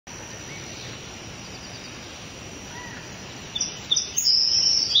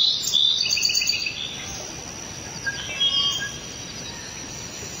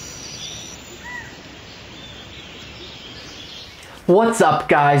What's up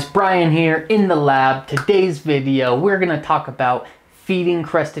guys, Brian here in the lab. Today's video we're going to talk about feeding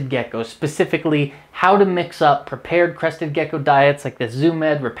crested geckos, specifically how to mix up prepared crested gecko diets like the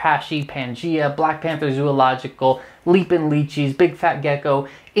Zoomed, Repashy, Pangea, Black Panther Zoological, Leapin' Lychees, Big Fat Gecko,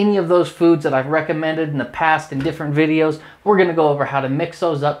 any of those foods that I've recommended in the past in different videos. We're going to go over how to mix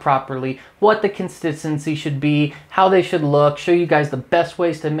those up properly, what the consistency should be, how they should look, show you guys the best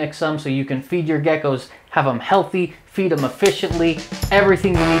ways to mix them so you can feed your geckos, have them healthy, feed them efficiently,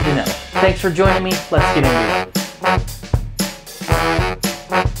 everything you need to know. Thanks for joining me. Let's get into it.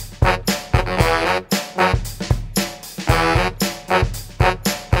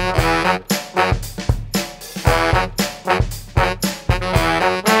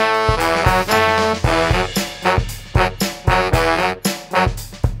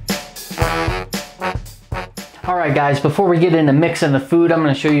 Alright guys, before we get into mixing the food, I'm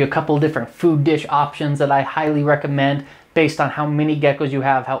going to show you a couple of different food dish options that I highly recommend based on how many geckos you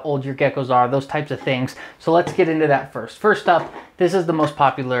have, how old your geckos are, those types of things. So let's get into that first. First up, this is the most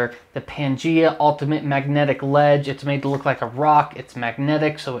popular, the Pangea Ultimate Magnetic Ledge. It's made to look like a rock. It's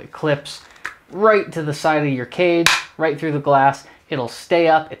magnetic, so it clips right to the side of your cage, right through the glass. It'll stay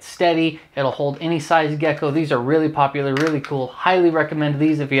up, it's steady, it'll hold any size gecko. These are really popular, really cool. Highly recommend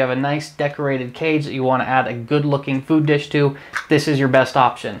these if you have a nice decorated cage that you want to add a good looking food dish to. This is your best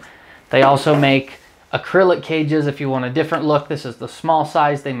option. They also make acrylic cages if you want a different look. This is the small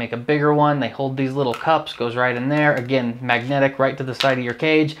size. They make a bigger one. They hold these little cups, goes right in there. Again, magnetic right to the side of your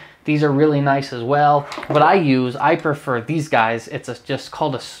cage. These are really nice as well. What I prefer these guys. It's just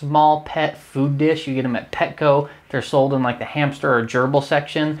called a small pet food dish. You get them at Petco. They're sold in like the hamster or gerbil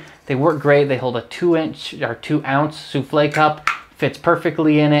section. They work great. They hold a 2-inch or 2-ounce souffle cup. Fits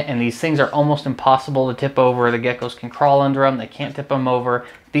perfectly in it, and these things are almost impossible to tip over. The geckos can crawl under them. They can't tip them over.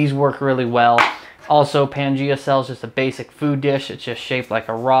 These work really well. Also, Pangea sells just a basic food dish. It's just shaped like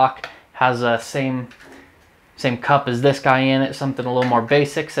a rock. Has a same cup as this guy in it, something a little more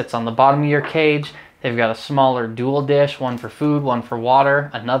basic. Sits on the bottom of your cage. They've got a smaller dual dish, one for food, one for water.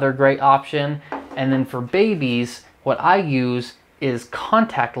 Another great option. And then for babies, what I use is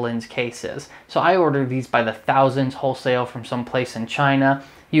contact lens cases. So I order these by the thousands wholesale from some place in China.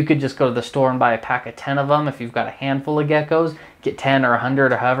 You could just go to the store and buy a pack of 10 of them if you've got a handful of geckos. Get 10 or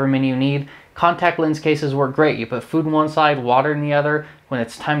 100 or however many you need. Contact lens cases work great. You put food in one side, water in the other. When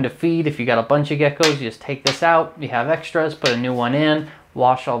it's time to feed, if you got a bunch of geckos, you just take this out. You have extras, put a new one in,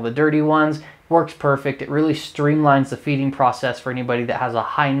 wash all the dirty ones. Works perfect. It really streamlines the feeding process for anybody that has a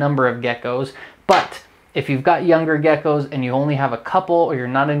high number of geckos. But if you've got younger geckos and you only have a couple, or you're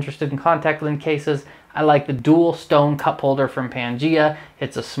not interested in contact lens cases, I like the dual stone cup holder from Pangea.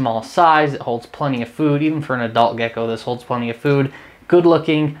 It's a small size. It holds plenty of food. Even for an adult gecko, this holds plenty of food. Good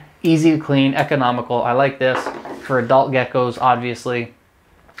looking, easy to clean, economical. I like this. For adult geckos, obviously,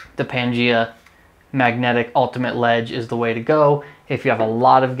 the Pangea Magnetic Ultimate Ledge is the way to go. If you have a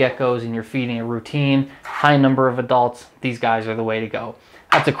lot of geckos and you're feeding a routine, high number of adults, these guys are the way to go.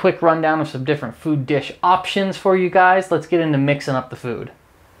 That's a quick rundown of some different food dish options for you guys. Let's get into mixing up the food.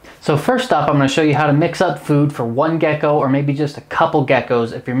 So first up, I'm going to show you how to mix up food for one gecko or maybe just a couple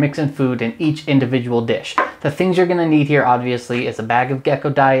geckos if you're mixing food in each individual dish. The things you're going to need here obviously is a bag of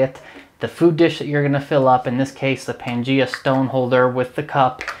gecko diet, the food dish that you're going to fill up, in this case the Pangea stone holder with the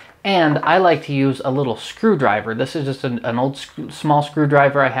cup, and I like to use a little screwdriver. This is just an old small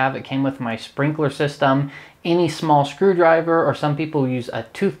screwdriver I have. It came with my sprinkler system. Any small screwdriver, or some people use a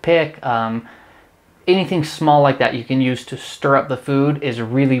toothpick, anything small like that you can use to stir up the food is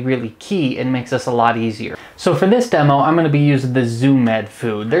really, really key and makes this a lot easier. So for this demo, I'm going to be using the Zoomed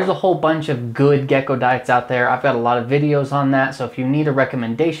food. There's a whole bunch of good gecko diets out there. I've got a lot of videos on that, so if you need a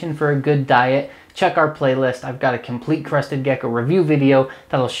recommendation for a good diet, check our playlist. I've got a complete crested gecko review video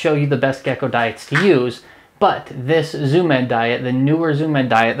that'll show you the best gecko diets to use. But this Zoomed diet, the newer Zoomed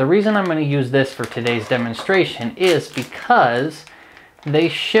diet, the reason I'm going to use this for today's demonstration is because they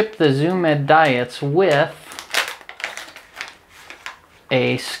ship the Zoomed diets with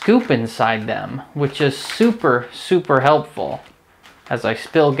a scoop inside them, which is super, super helpful. As I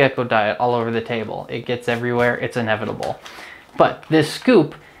spill gecko diet all over the table, it gets everywhere, it's inevitable. But this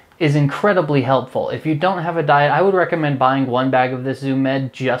scoop is incredibly helpful. If you don't have a diet, I would recommend buying one bag of this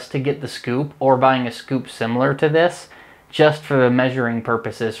Zoomed just to get the scoop, or buying a scoop similar to this just for the measuring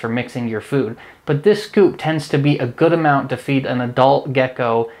purposes for mixing your food. But this scoop tends to be a good amount to feed an adult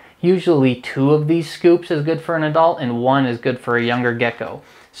gecko. Usually 2 of these scoops is good for an adult and 1 is good for a younger gecko.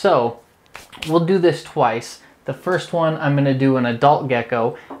 So we'll do this twice. The first one, I'm going to do an adult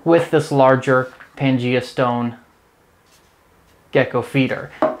gecko with this larger Pangea stone gecko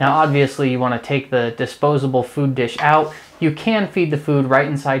feeder. Now obviously you want to take the disposable food dish out, You can feed the food right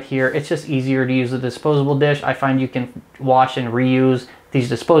inside here. It's just easier to use a disposable dish. I find you can wash and reuse these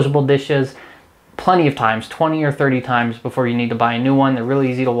disposable dishes plenty of times, 20 or 30 times before you need to buy a new one. They're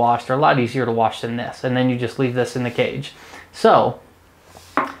really easy to wash. They're a lot easier to wash than this. And then you just leave this in the cage. So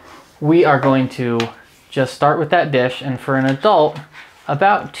we are going to just start with that dish, and for an adult,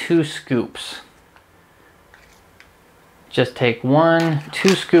 about 2 scoops. Just take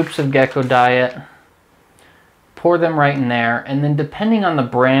 1-2 scoops of Gecko diet, pour them right in there, and then depending on the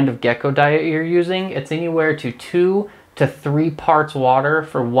brand of Gecko diet you're using, it's anywhere to 2 to 3 parts water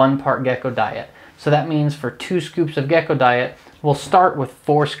for 1 part Gecko diet. So that means for 2 scoops of Gecko diet, we'll start with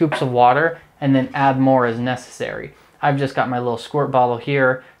 4 scoops of water and then add more as necessary. I've just got my little squirt bottle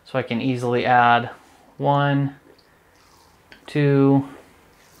here, so I can easily add 1, 2,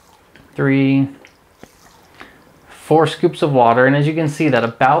 3, 4 scoops of water. And as you can see, that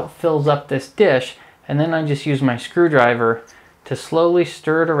about fills up this dish. And then I just use my screwdriver to slowly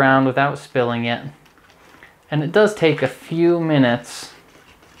stir it around without spilling it. And it does take a few minutes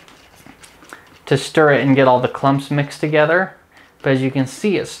to stir it and get all the clumps mixed together. But as you can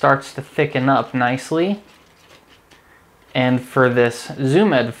see, it starts to thicken up nicely. And for this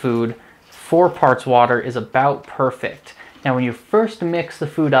Zoom Ed food, 4 parts water is about perfect. Now when you first mix the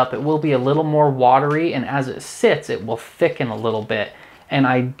food up, it will be a little more watery, and as it sits, it will thicken a little bit. And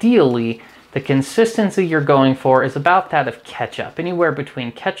ideally, the consistency you're going for is about that of ketchup. Anywhere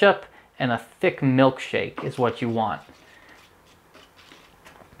between ketchup and a thick milkshake is what you want.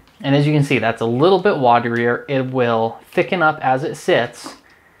 And as you can see, that's a little bit waterier. It will thicken up as it sits,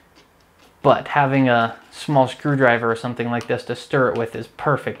 but having a small screwdriver or something like this to stir it with is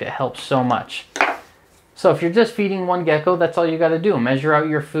perfect. It helps so much. So if you're just feeding 1 gecko, that's all you got to do. Measure out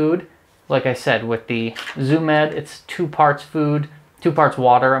your food. Like I said, with the Zoom Ed, it's 2 parts food, 2 parts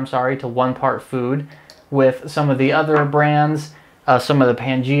water, I'm sorry, to 1 part food. With some of the other brands, some of the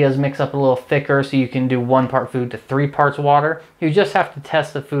Pangeas mix up a little thicker, so you can do 1 part food to 3 parts water. You just have to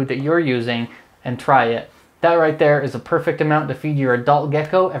test the food that you're using and try it. That right there is a perfect amount to feed your adult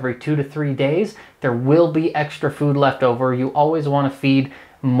gecko every 2 to 3 days. There will be extra food left over. You always want to feed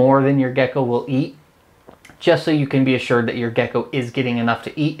more than your gecko will eat, just so you can be assured that your gecko is getting enough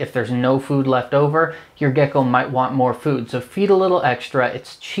to eat. If there's no food left over, your gecko might want more food. So feed a little extra.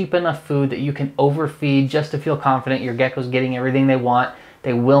 It's cheap enough food that you can overfeed just to feel confident your gecko's getting everything they want.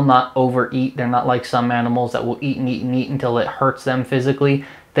 They will not overeat. They're not like some animals that will eat and eat and eat until it hurts them physically.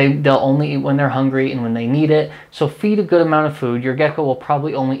 They'll only eat when they're hungry and when they need it. So feed a good amount of food. Your gecko will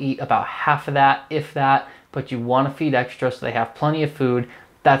probably only eat about half of that, if that, but you want to feed extra so they have plenty of food.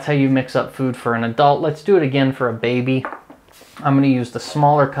 That's how you mix up food for an adult. Let's do it again for a baby. I'm going to use the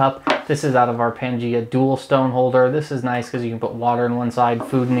smaller cup. This is out of our Pangea dual stone holder. This is nice because you can put water in one side,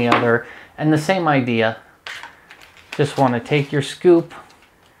 food in the other. And the same idea. Just want to take your scoop,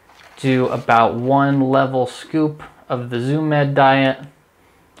 do about 1 level scoop of the Zoom Ed diet.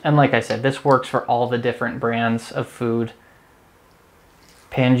 And like I said, this works for all the different brands of food.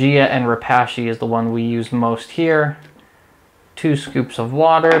 Pangea and Repashy is the one we use most here. 2 scoops of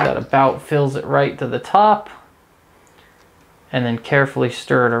water, that about fills it right to the top. And then carefully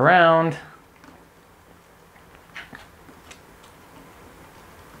stir it around.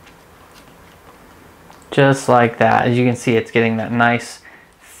 Just like that. As you can see, it's getting that nice,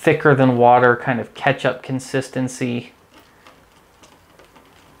 thicker than water, kind of ketchup consistency.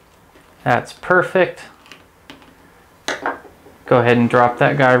 That's perfect. Go ahead and drop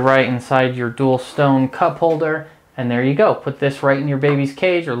that guy right inside your dual stone cup holder. And there you go. Put this right in your baby's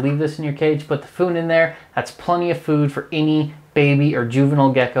cage, or leave this in your cage, put the food in there. That's plenty of food for any baby or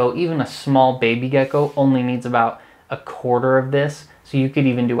juvenile gecko. Even a small baby gecko only needs about 1/4 of this. So you could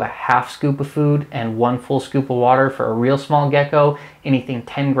even do a half scoop of food and 1 full scoop of water for a real small gecko. Anything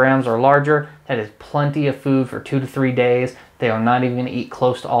 10 grams or larger, that is plenty of food for 2 to 3 days. They are not even going to eat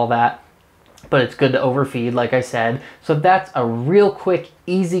close to all that. But it's good to overfeed, like I said. So that's a real quick,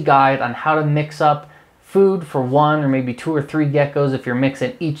 easy guide on how to mix up food for 1 or maybe 2 or 3 geckos. If you're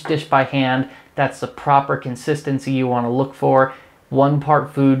mixing each dish by hand, that's the proper consistency you want to look for. 1 part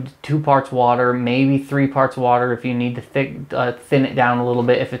food, 2 parts water, maybe 3 parts water if you need to thin it down a little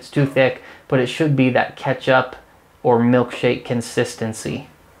bit if it's too thick, but it should be that ketchup or milkshake consistency.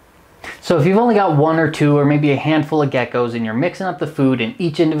 So if you've only got 1 or 2 or maybe a handful of geckos and you're mixing up the food in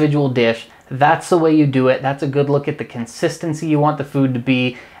each individual dish, that's the way you do it. That's a good look at the consistency you want the food to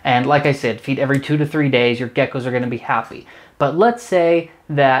be. And like I said, feed every 2 to 3 days, your geckos are going to be happy. But let's say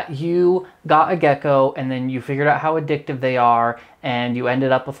that you got a gecko and then you figured out how addictive they are and you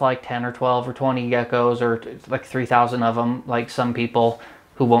ended up with like 10 or 12 or 20 geckos, or like 3,000 of them, like some people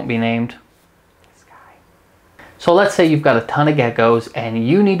who won't be named. So let's say you've got a ton of geckos and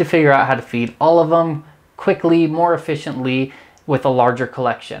you need to figure out how to feed all of them quickly, more efficiently with a larger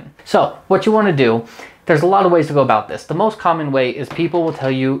collection. So what you want to do, there's a lot of ways to go about this. The most common way is people will tell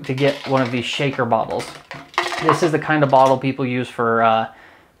you to get one of these shaker bottles. This is the kind of bottle people use for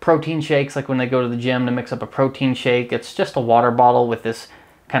protein shakes, like when they go to the gym to mix up a protein shake. It's just a water bottle with this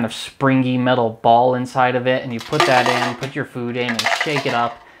kind of springy metal ball inside of it, and you put that in, put your food in, and shake it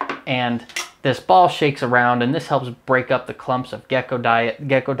up, and this ball shakes around, and this helps break up the clumps of Gecko Diet.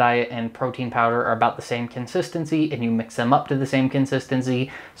 Gecko Diet and protein powder are about the same consistency, and you mix them up to the same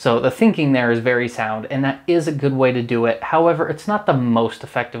consistency. So the thinking there is very sound, and that is a good way to do it. However, it's not the most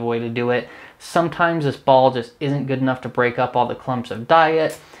effective way to do it. Sometimes this ball just isn't good enough to break up all the clumps of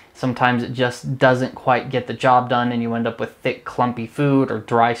diet. Sometimes it just doesn't quite get the job done, and you end up with thick, clumpy food or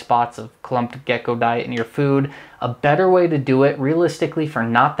dry spots of clumped Gecko Diet in your food. A better way to do it, realistically, for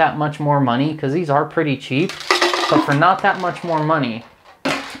not that much more money, because these are pretty cheap, but for not that much more money,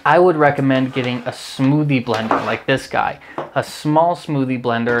 I would recommend getting a smoothie blender like this guy. A small smoothie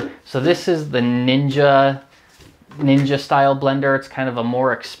blender. So this is the Ninja style blender. It's kind of a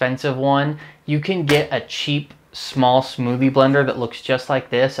more expensive one. You can get a cheap small smoothie blender that looks just like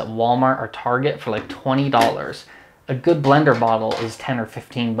this at Walmart or Target for like $20. A good blender bottle is 10 or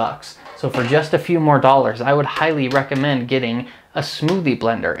 15 bucks. So for just a few more dollars, I would highly recommend getting a smoothie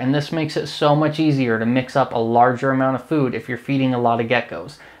blender. And this makes it so much easier to mix up a larger amount of food if you're feeding a lot of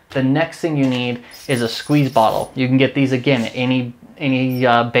geckos. The next thing you need is a squeeze bottle. You can get these again at any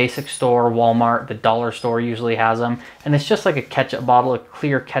basic store, Walmart, the dollar store usually has them. And it's just like a ketchup bottle, a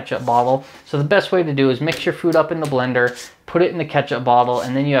clear ketchup bottle. So the best way to do is mix your food up in the blender, put it in the ketchup bottle,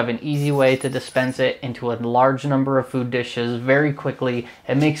 and then you have an easy way to dispense it into a large number of food dishes very quickly.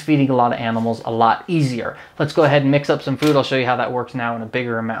 It makes feeding a lot of animals a lot easier. Let's go ahead and mix up some food. I'll show you how that works now in a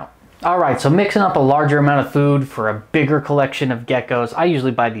bigger amount. All right, so mixing up a larger amount of food for a bigger collection of geckos. I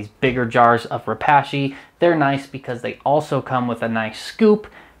usually buy these bigger jars of Rapashi. They're nice because they also come with a nice scoop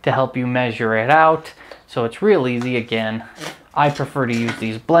to help you measure it out. So it's real easy. Again, I prefer to use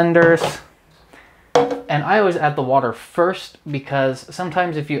these blenders. And I always add the water first, because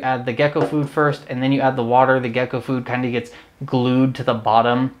sometimes if you add the gecko food first and then you add the water, the gecko food kind of gets glued to the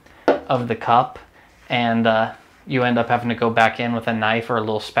bottom of the cup, and you end up having to go back in with a knife or a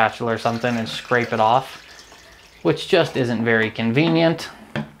little spatula or something and scrape it off, which just isn't very convenient.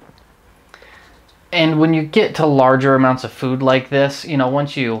 And when you get to larger amounts of food like this, you know,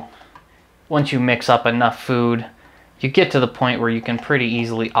 once you mix up enough food, you get to the point where you can pretty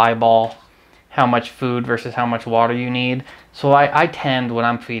easily eyeball how much food versus how much water you need. So I tend, when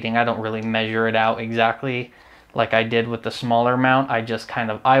I'm feeding, I don't really measure it out exactly like I did with the smaller amount. I just kind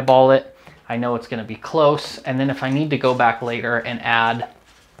of eyeball it. I know it's going to be close, and then if I need to go back later and add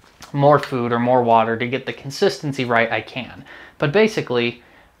more food or more water to get the consistency right, I can. But basically,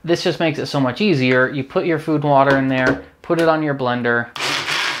 this just makes it so much easier. You put your food and water in there, put it on your blender.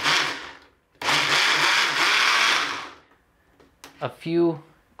 A few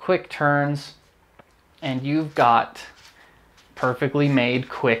quick turns, and you've got perfectly made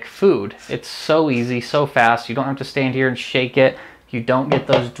quick food. It's so easy, so fast. You don't have to stand here and shake it. You don't get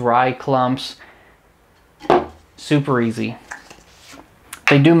those dry clumps. Super easy.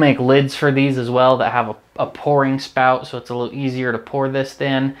 They do make lids for these as well that have a pouring spout, so it's a little easier to pour this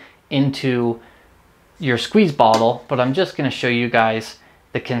then into your squeeze bottle. But I'm just going to show you guys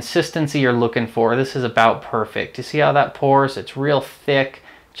the consistency you're looking for. This is about perfect. You see how that pours? It's real thick,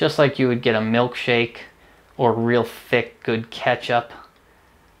 just like you would get a milkshake or real thick, good ketchup.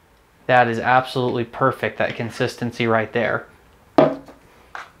 That is absolutely perfect, that consistency right there.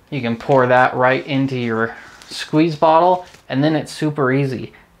 You can pour that right into your squeeze bottle, and then it's super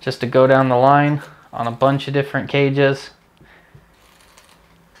easy just to go down the line on a bunch of different cages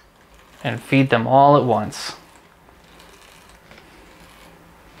and feed them all at once.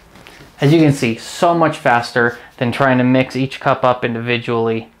 As you can see, so much faster than trying to mix each cup up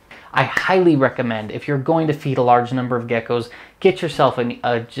individually. I highly recommend, if you're going to feed a large number of geckos, get yourself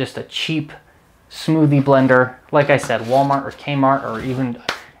just a cheap smoothie blender. Like I said, Walmart or Kmart or even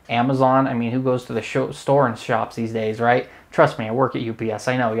Amazon. I mean, who goes to the store and shops these days, right? Trust me, I work at UPS.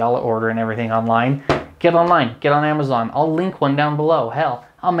 I know y'all are ordering everything online. Get online, get on Amazon. I'll link one down below. Hell,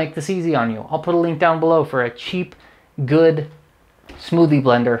 I'll make this easy on you. I'll put a link down below for a cheap, good smoothie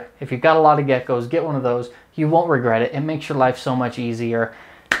blender. If you've got a lot of geckos, get one of those. You won't regret it. It makes your life so much easier.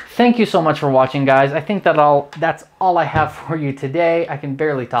 Thank you so much for watching, guys. I think that's all I have for you today. I can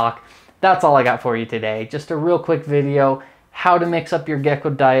barely talk. That's all I got for you today. Just a real quick video. how to mix up your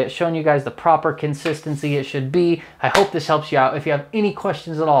gecko diet, showing you guys the proper consistency it should be. I hope this helps you out. If you have any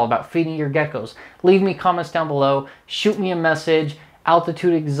questions at all about feeding your geckos, leave me comments down below, shoot me a message.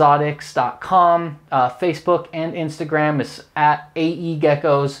 AltitudeExotics.com, Facebook and Instagram is at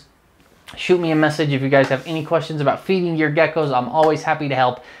AEGeckos. Shoot me a message if you guys have any questions about feeding your geckos. I'm always happy to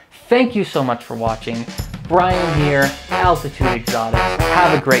help. Thank you so much for watching. Brian here, Altitude Exotics.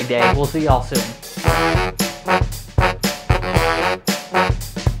 Have a great day. We'll see y'all soon.